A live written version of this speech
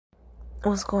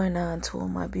What's going on to all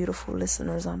my beautiful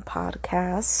listeners on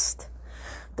podcast?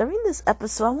 During this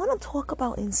episode, I want to talk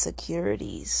about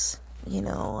insecurities.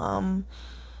 It's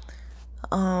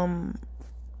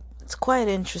quite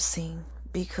interesting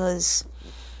because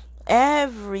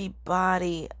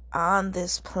everybody on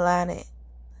this planet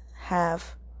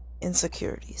have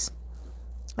insecurities.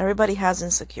 Everybody has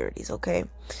insecurities, okay?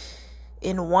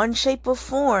 In one shape or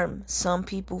form, some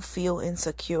people feel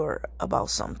insecure about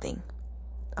something.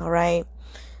 All right?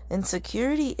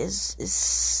 Insecurity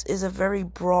is a very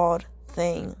broad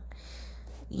thing,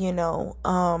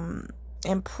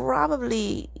 and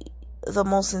probably the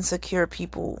most insecure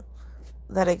people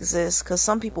that exist, because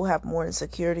some people have more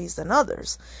insecurities than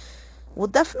others, will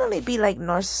definitely be like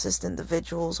narcissist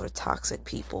individuals or toxic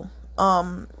people.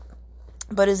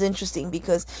 But it's interesting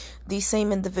because these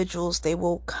same individuals, they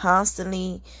will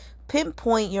constantly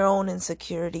pinpoint your own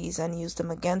insecurities and use them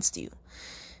against you.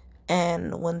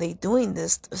 And when they doing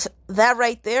this, that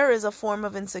right there is a form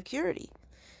of insecurity.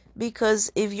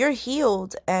 Because if you're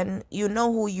healed and you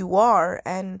know who you are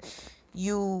and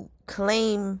you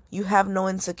claim you have no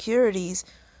insecurities,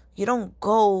 you don't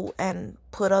go and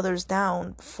put others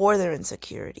down for their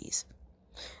insecurities.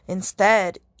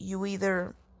 Instead, you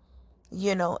either,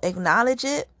 acknowledge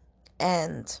it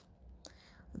and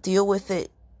deal with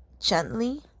it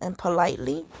gently and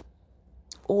politely,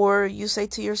 or you say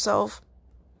to yourself,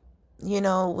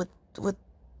 with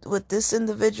this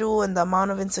individual and the amount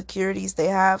of insecurities they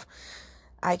have,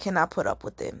 I cannot put up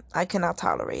with it. I cannot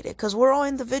tolerate it. Because we're all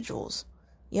individuals.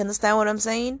 You understand what I'm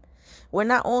saying? We're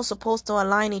not all supposed to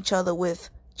align each other with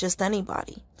just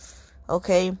anybody.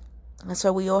 Okay? That's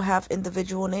why we all have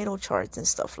individual natal charts and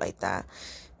stuff like that.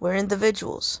 We're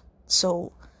individuals.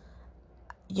 So,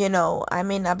 I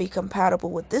may not be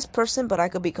compatible with this person, but I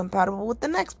could be compatible with the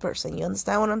next person. You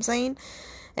understand what I'm saying?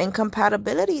 And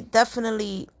compatibility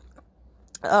definitely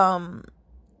aligns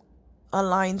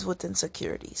with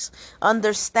insecurities.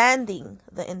 Understanding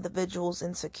the individual's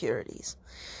insecurities.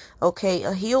 Okay,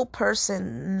 a healed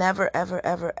person never, ever,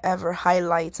 ever, ever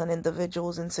highlights an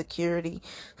individual's insecurity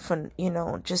from,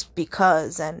 just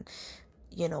because, and,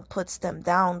 puts them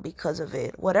down because of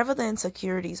it. Whatever the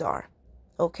insecurities are.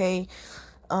 Okay.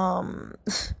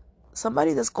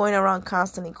 Somebody that's going around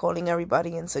constantly calling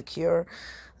everybody insecure,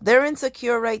 they're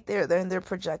insecure right there. They're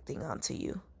projecting onto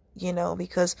you,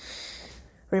 because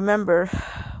remember,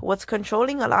 what's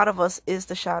controlling a lot of us is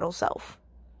the shadow self.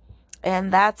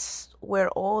 And that's where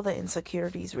all the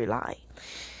insecurities rely.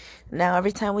 Now,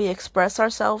 every time we express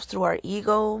ourselves through our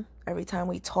ego, every time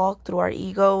we talk through our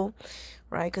ego,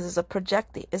 right? Because it's a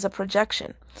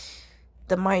projection.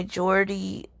 The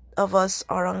majority of us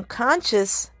are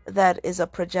unconscious that is a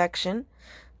projection.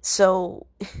 So,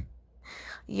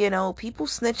 people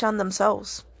snitch on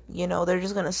themselves. They're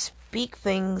just going to speak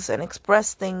things and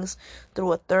express things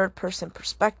through a third person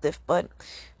perspective. But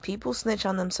people snitch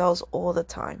on themselves all the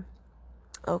time.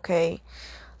 Okay.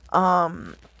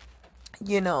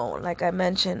 Like I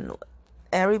mentioned,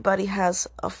 everybody has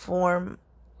a form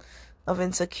of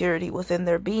insecurity within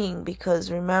their being,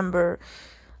 because remember,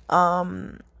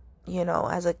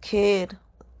 as a kid,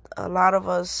 a lot of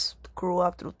us grew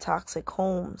up through toxic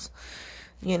homes,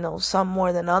 some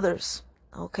more than others,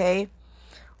 okay?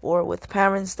 Or with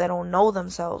parents that don't know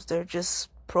themselves. They're just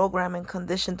programmed and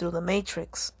conditioned through the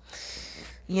matrix,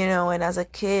 and as a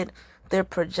kid, they're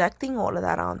projecting all of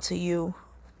that onto you,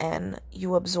 and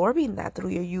you absorbing that through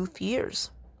your youth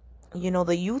years.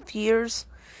 The youth years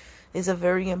is a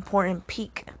very important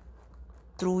peak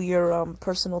through your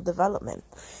personal development,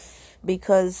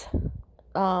 because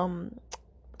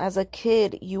as a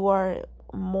kid, you are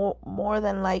more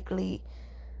than likely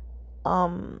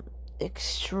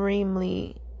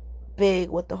extremely big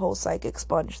with the whole psychic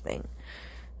sponge thing.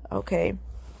 Okay?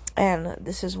 And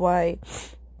this is why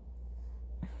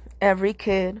every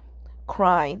kid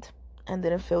cried and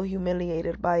didn't feel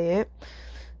humiliated by it,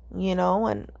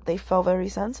 and they felt very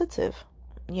sensitive.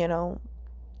 It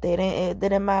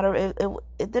didn't matter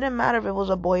if it was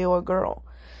a boy or a girl.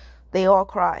 They all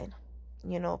cried,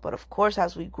 but of course,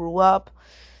 as we grew up,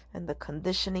 and the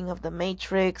conditioning of the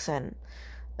matrix and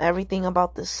everything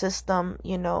about the system,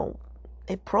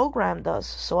 it programmed us.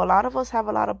 So a lot of us have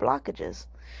a lot of blockages.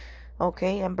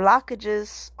 Okay? And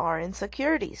blockages are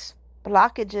insecurities.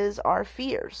 Blockages are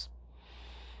fears.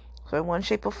 So in one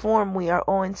shape or form, we are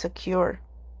all insecure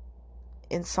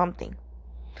in something.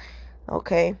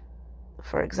 Okay?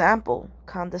 For example,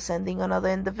 condescending another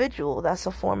individual, that's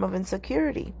a form of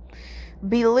insecurity.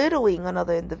 Belittling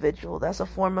another individual, that's a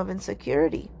form of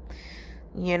insecurity.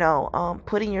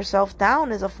 Putting yourself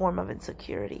down is a form of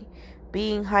insecurity.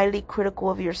 being highly critical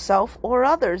of yourself or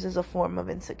others is a form of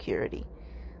insecurity.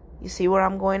 You see where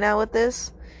I'm going at with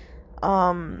this?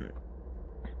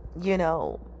 You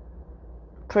know,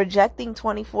 projecting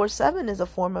 24/7 is a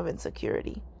form of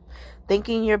insecurity.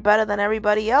 Thinking you're better than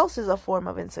everybody else is a form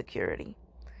of insecurity.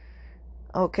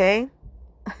 Okay?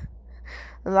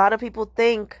 A lot of people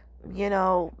think,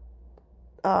 a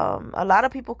lot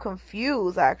of people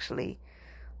confuse actually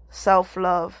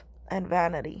self-love and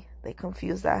vanity. They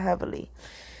confuse that heavily.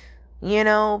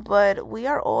 But we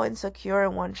are all insecure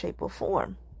in one shape or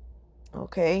form.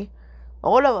 Okay?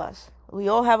 All of us. We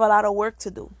all have a lot of work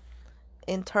to do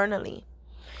internally.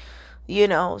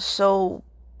 So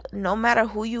no matter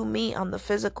who you meet on the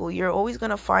physical, you're always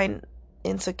going to find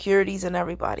insecurities in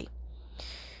everybody.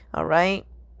 All right?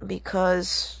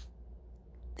 Because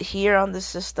here on the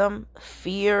system,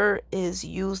 fear is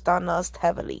used on us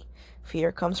heavily.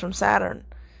 Fear comes from Saturn.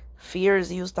 Fear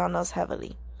is used on us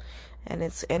heavily. And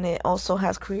it also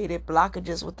has created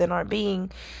blockages within our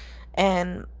being.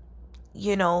 And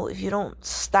if you don't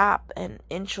stop and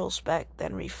introspect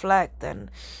and reflect and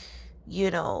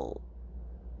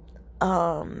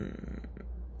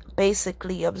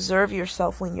basically observe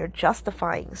yourself when you're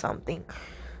justifying something,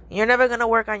 you're never going to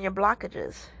work on your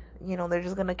blockages. They're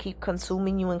just going to keep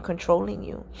consuming you and controlling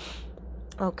you.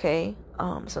 Okay?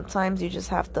 Sometimes you just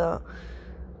have to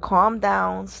calm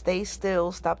down, stay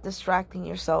still, stop distracting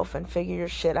yourself, and figure your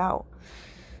shit out.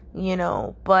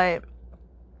 But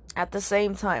at the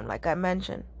same time, like I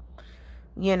mentioned,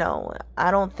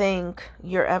 I don't think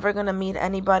you're ever going to meet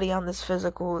anybody on this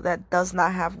physical that does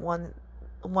not have one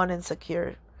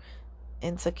insecure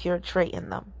trait in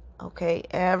them. Okay?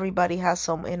 Everybody has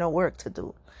some inner work to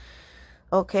do.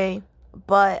 Okay?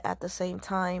 But at the same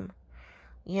time,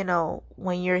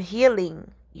 when you're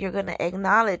healing, you're going to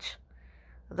acknowledge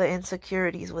the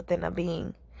insecurities within a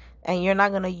being, and you're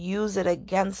not going to use it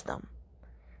against them.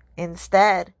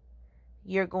 Instead,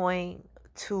 you're going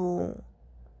to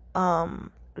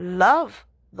love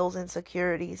those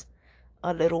insecurities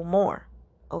a little more.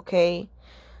 Okay?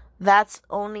 That's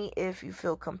only if you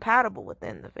feel compatible with the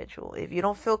individual. If you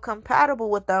don't feel compatible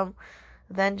with them,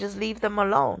 then just leave them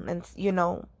alone. And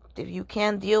if you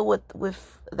can't deal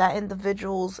with that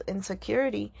individual's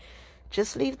insecurity,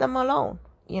 just leave them alone.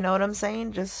 You know what I'm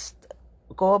saying? Just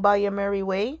go about your merry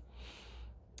way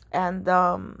and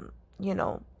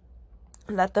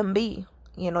let them be.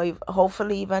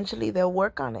 Hopefully eventually they'll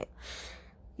work on it.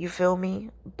 You feel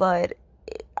me? But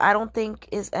I don't think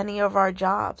it's any of our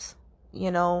jobs,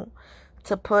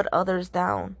 to put others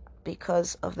down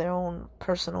because of their own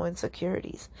personal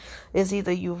insecurities. It's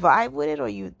either you vibe with it or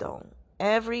you don't.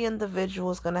 Every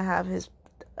individual is going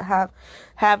to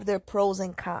have their pros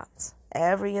and cons.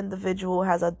 Every individual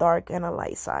has a dark and a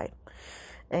light side.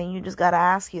 And you just got to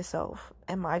ask yourself,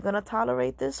 am I going to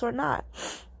tolerate this or not?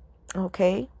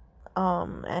 Okay?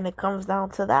 And it comes down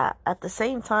to that. At the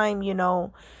same time,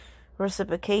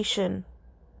 reciprocation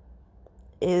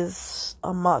is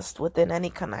a must within any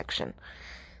connection.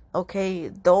 Okay?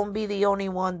 Don't be the only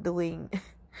one doing,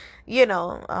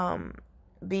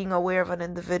 being aware of an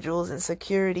individual's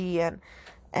insecurity and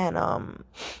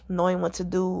knowing what to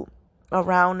do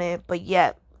around it, but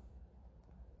yet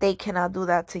they cannot do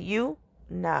that to you.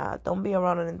 Nah, don't be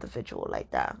around an individual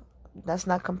like that. That's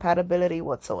not compatibility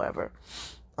whatsoever.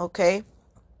 Okay?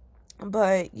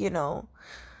 But,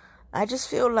 I just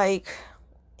feel like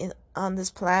on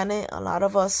this planet, a lot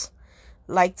of us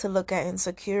like to look at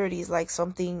insecurities like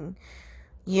something,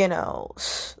 very,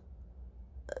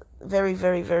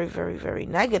 very, very, very, very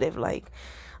negative.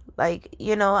 I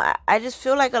just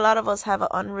feel like a lot of us have an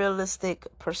unrealistic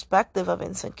perspective of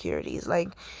insecurities. A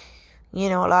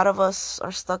lot of us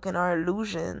are stuck in our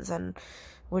illusions and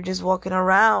we're just walking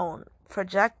around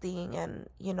projecting and,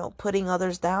 putting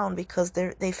others down because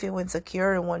they feel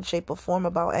insecure in one shape or form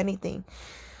about anything,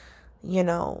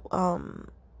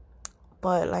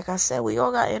 but like I said, we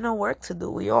all got inner work to do.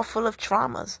 We all full of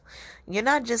traumas. You're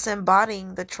not just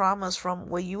embodying the traumas from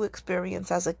what you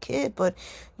experienced as a kid, but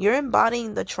you're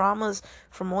embodying the traumas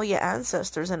from all your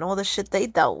ancestors and all the shit they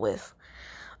dealt with.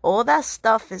 All that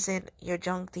stuff is in your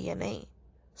junk DNA.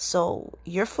 So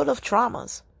you're full of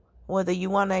traumas, whether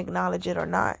you want to acknowledge it or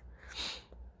not.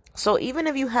 So even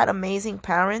if you had amazing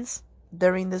parents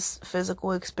during this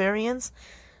physical experience,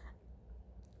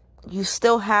 you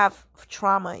still have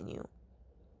trauma in you.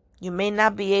 You may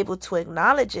not be able to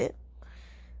acknowledge it,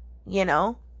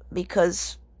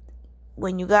 because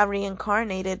when you got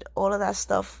reincarnated, all of that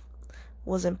stuff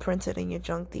was imprinted in your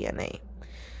junk DNA.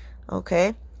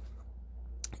 Okay?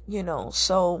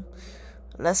 So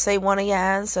let's say one of your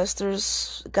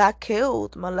ancestors got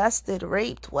killed, molested,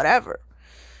 raped, whatever.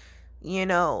 you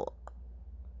know,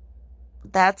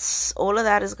 that's all of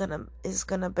that is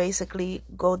gonna basically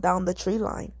go down the tree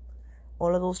line.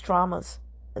 All of those traumas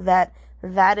that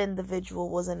that individual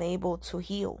wasn't able to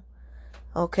heal.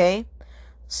 Okay?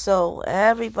 So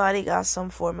everybody got some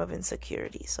form of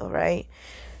insecurities, all right?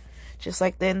 Just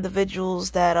like the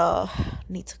individuals that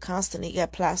need to constantly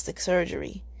get plastic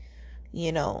surgery.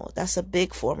 That's a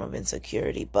big form of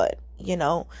insecurity, but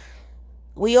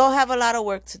we all have a lot of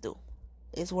work to do.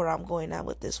 Is where I'm going at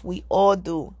with this. We all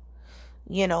do.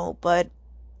 But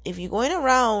if you're going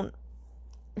around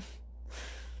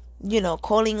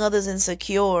calling others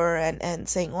insecure and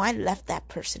saying, oh, I left that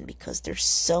person because they're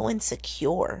so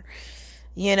insecure,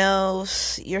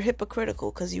 you're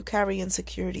hypocritical because you carry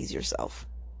insecurities yourself.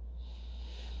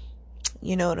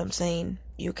 You know what I'm saying?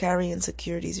 You carry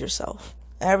insecurities yourself.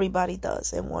 Everybody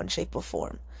does in one shape or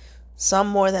form. Some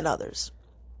more than others.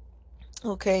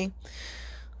 Okay?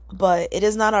 But it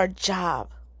is not our job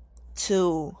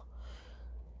to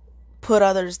put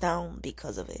others down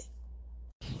because of it.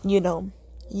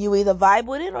 You either vibe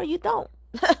with it or you don't.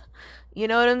 You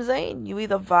know what I'm saying? You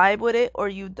either vibe with it or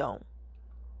you don't.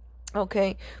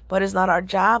 Okay? But it's not our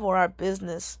job or our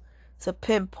business to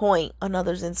pinpoint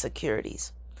another's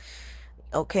insecurities.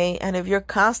 Okay? And if you're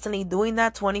constantly doing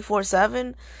that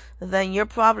 24/7, then you're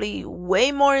probably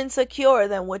way more insecure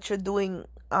than what you're doing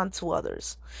onto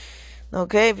others.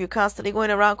 Okay? If you're constantly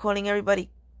going around calling everybody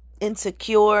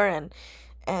insecure and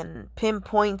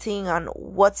pinpointing on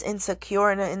what's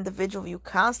insecure in an individual, if you're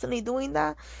constantly doing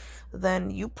that,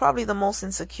 then you're probably the most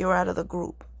insecure out of the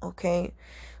group. Okay?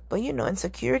 But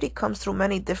insecurity comes through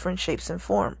many different shapes and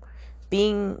form.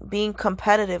 Being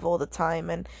competitive all the time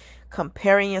and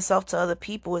comparing yourself to other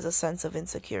people is a sense of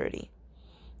insecurity.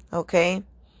 Okay?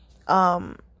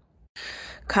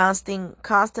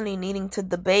 Constantly needing to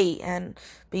debate and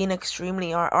being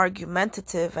extremely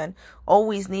argumentative and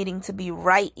always needing to be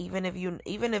right, even if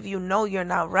you know you're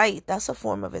not right, that's a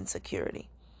form of insecurity.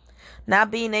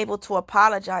 Not being able to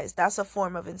apologize, that's a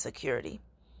form of insecurity.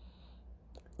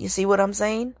 You see what I'm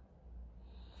saying?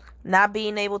 Not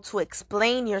being able to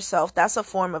explain yourself, that's a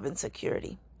form of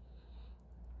insecurity.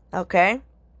 Okay?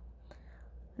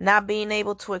 Not being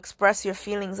able to express your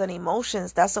feelings and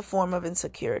emotions, that's a form of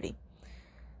insecurity.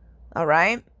 All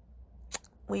right?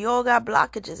 We all got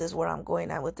blockages is where I'm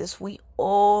going at with this. We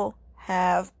all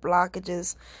have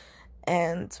blockages,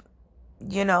 and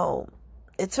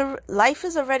life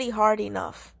is already hard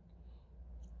enough.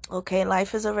 Okay?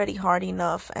 Life is already hard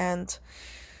enough, and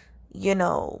you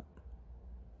don't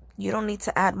need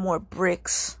to add more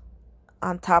bricks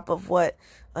on top of what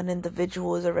an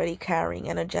individual is already carrying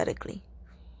energetically.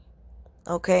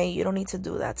 Okay? You don't need to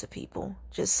do that to people.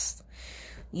 Just,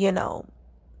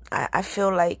 I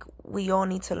feel like we all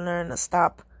need to learn to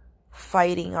stop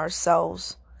fighting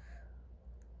ourselves,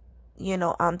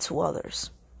 onto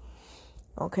others.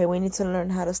 Okay? We need to learn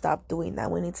how to stop doing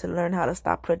that. We need to learn how to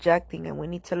stop projecting, and we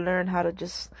need to learn how to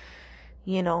just,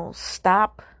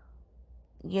 stop,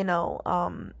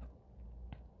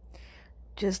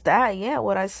 just that, yeah,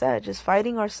 what I said, just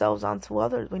fighting ourselves onto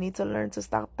others. We need to learn to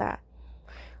stop that.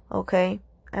 Okay?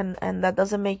 And that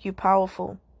doesn't make you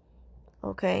powerful.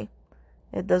 Okay?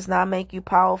 It does not make you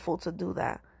powerful to do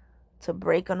that. To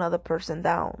break another person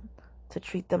down. To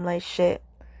treat them like shit.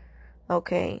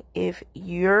 Okay? If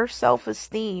your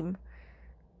self-esteem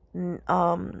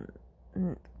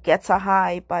gets a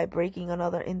high by breaking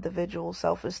another individual's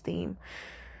self-esteem,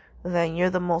 then you're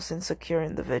the most insecure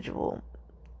individual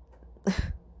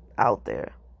out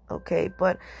there. Okay?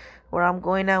 But where I'm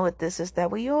going at with this is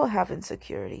that we all have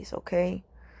insecurities. Okay?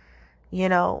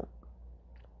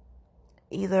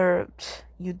 Either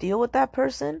you deal with that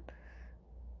person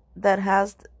that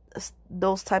has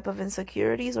those type of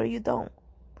insecurities, or you don't.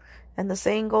 And the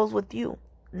same goes with you.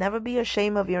 Never be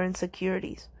ashamed of your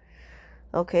insecurities.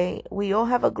 Okay? We all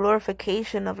have a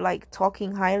glorification of like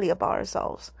talking highly about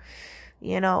ourselves.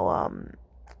 We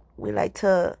like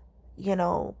to,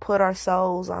 put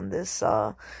ourselves on this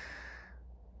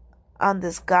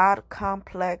God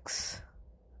complex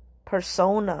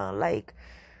persona. Like,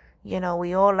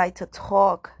 we all like to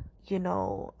talk,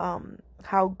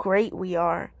 how great we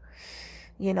are,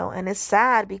 and it's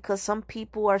sad because some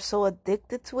people are so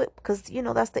addicted to it because,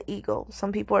 that's the ego.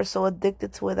 Some people are so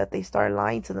addicted to it that they start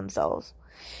lying to themselves.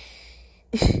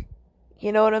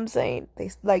 You know what I'm saying? They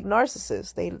like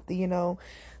narcissists.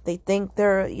 They think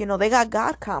they're, they got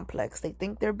God complex. They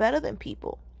think they're better than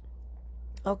people.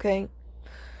 Okay?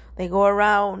 They go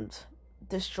around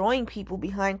destroying people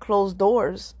behind closed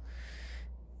doors.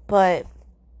 But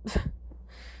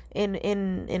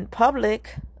in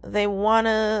public, they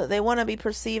wanna be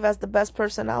perceived as the best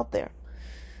person out there.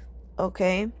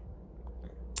 Okay?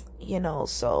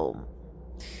 So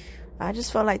I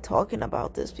just felt like talking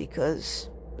about this because,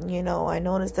 I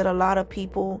noticed that a lot of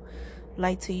people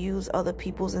like to use other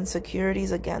people's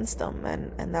insecurities against them,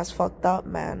 and that's fucked up,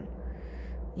 man.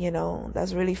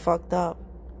 That's really fucked up.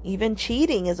 Even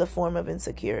cheating is a form of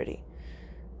insecurity.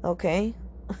 Okay?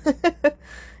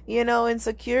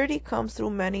 Insecurity comes through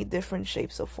many different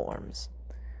shapes or forms.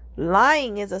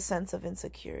 Lying is a sense of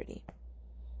insecurity.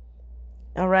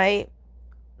 All right?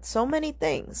 So many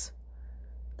things.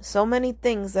 So many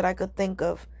things that I could think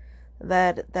of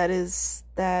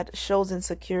that shows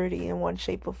insecurity in one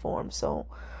shape or form. So,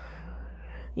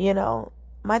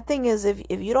 my thing is, if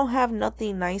you don't have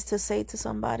nothing nice to say to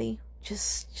somebody,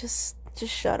 just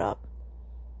shut up.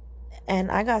 And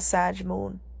I got Sag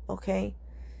Moon, okay?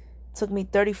 It took me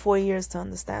 34 years to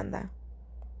understand that.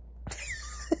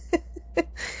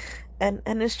 and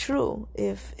it's true.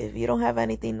 If you don't have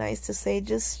anything nice to say,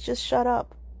 just shut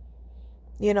up.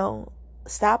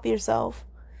 Stop yourself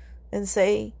and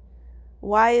say,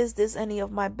 why is this any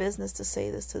of my business to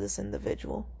say this to this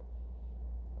individual?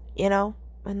 And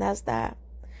that's that.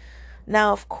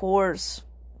 Now, of course,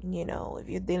 if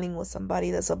you're dealing with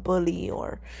somebody that's a bully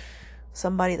or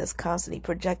somebody that's constantly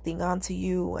projecting onto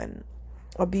you and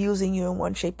abusing you in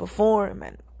one shape or form,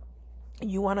 and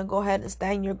you want to go ahead and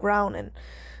stand your ground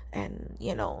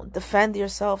and defend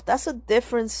yourself, that's a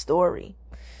different story.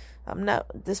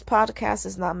 This podcast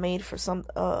is not made for some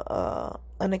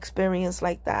an experience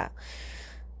like that.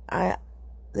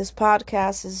 This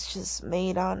podcast is just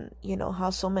made on how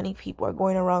so many people are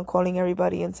going around calling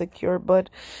everybody insecure, but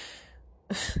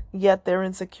yet they're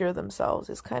insecure themselves.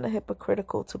 It's kind of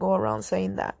hypocritical to go around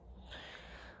saying that.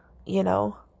 It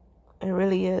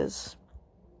really is.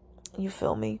 You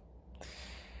feel me?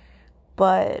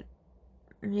 But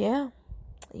yeah,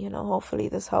 hopefully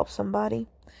this helps somebody.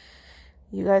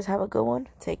 You guys have a good one.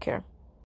 Take care.